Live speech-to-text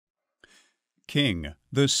King,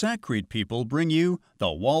 the SAKRETE people bring you the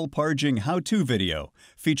Wall Parging How-To video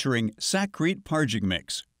featuring SAKRETE Parging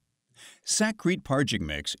Mix. SAKRETE Parging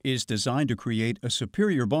Mix is designed to create a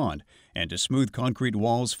superior bond and to smooth concrete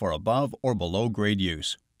walls for above or below grade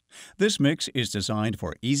use. This mix is designed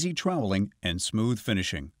for easy troweling and smooth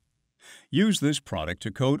finishing. Use this product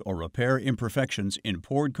to coat or repair imperfections in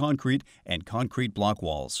poured concrete and concrete block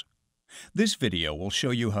walls. This video will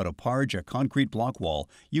show you how to parge a concrete block wall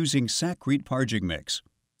using SAKRETE Parging Mix.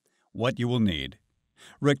 What you will need: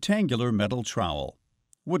 rectangular metal trowel,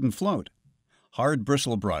 wooden float, hard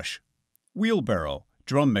bristle brush, wheelbarrow,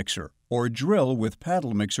 drum mixer, or drill with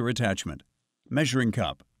paddle mixer attachment, measuring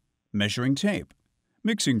cup, measuring tape,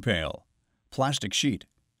 mixing pail, plastic sheet,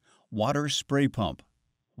 water spray pump,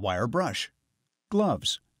 wire brush,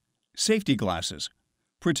 gloves, safety glasses,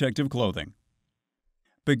 protective clothing.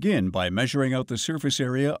 Begin by measuring out the surface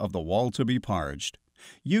area of the wall to be parged.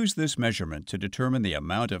 Use this measurement to determine the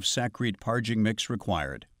amount of SAKRETE Parging Mix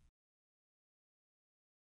required.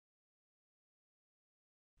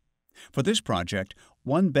 For this project,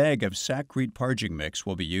 1 bag of SAKRETE Parging Mix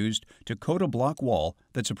will be used to coat a block wall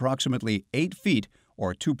that's approximately 8 feet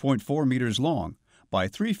or 2.4 meters long by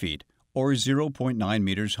 3 feet or 0.9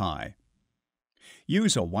 meters high.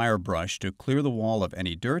 Use a wire brush to clear the wall of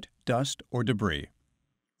any dirt, dust, or debris.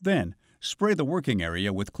 Then, spray the working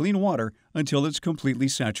area with clean water until it's completely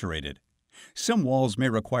saturated. Some walls may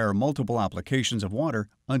require multiple applications of water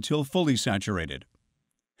until fully saturated.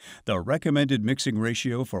 The recommended mixing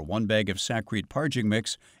ratio for 1 bag of SAKRETE Parging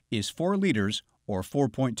Mix is 4 liters or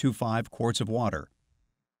 4.25 quarts of water.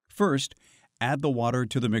 First, add the water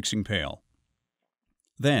to the mixing pail.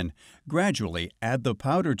 Then, gradually add the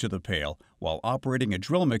powder to the pail while operating a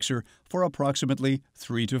drill mixer for approximately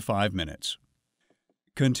 3 to 5 minutes.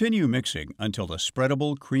 Continue mixing until the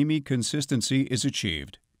spreadable, creamy consistency is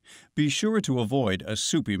achieved. Be sure to avoid a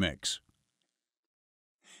soupy mix.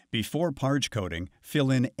 Before parge coating,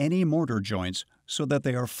 fill in any mortar joints so that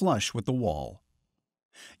they are flush with the wall.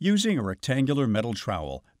 Using a rectangular metal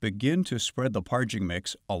trowel, begin to spread the parging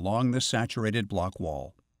mix along the saturated block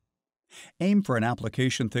wall. Aim for an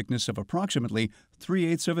application thickness of approximately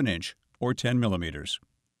 3/8 of an inch or 10 millimeters.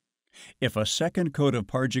 If a second coat of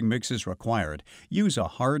parging mix is required, use a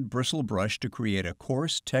hard bristle brush to create a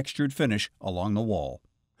coarse, textured finish along the wall.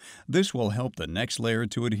 This will help the next layer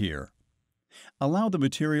to adhere. Allow the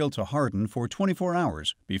material to harden for 24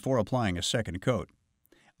 hours before applying a second coat.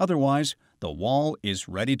 Otherwise, the wall is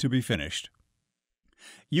ready to be finished.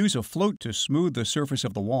 Use a float to smooth the surface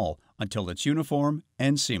of the wall until it's uniform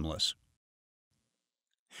and seamless.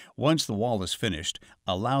 Once the wall is finished,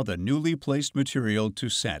 allow the newly placed material to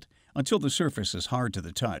set until the surface is hard to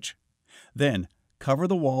the touch. Then, cover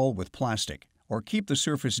the wall with plastic or keep the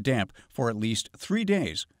surface damp for at least 3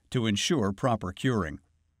 days to ensure proper curing.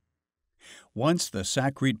 Once the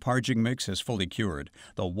SAKRETE Parging Mix is fully cured,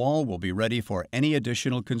 the wall will be ready for any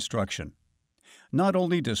additional construction. Not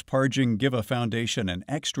only does parging give a foundation an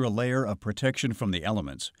extra layer of protection from the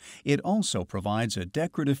elements, it also provides a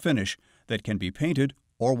decorative finish that can be painted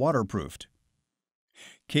or waterproofed.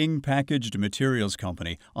 King Packaged Materials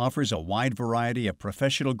Company offers a wide variety of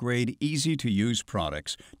professional-grade, easy-to-use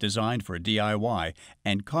products designed for DIY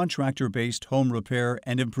and contractor-based home repair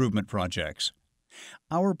and improvement projects.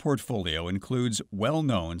 Our portfolio includes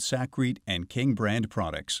well-known SAKRETE and King brand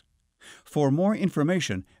products. For more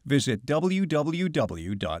information, visit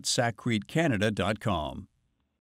www.sakretecanada.com.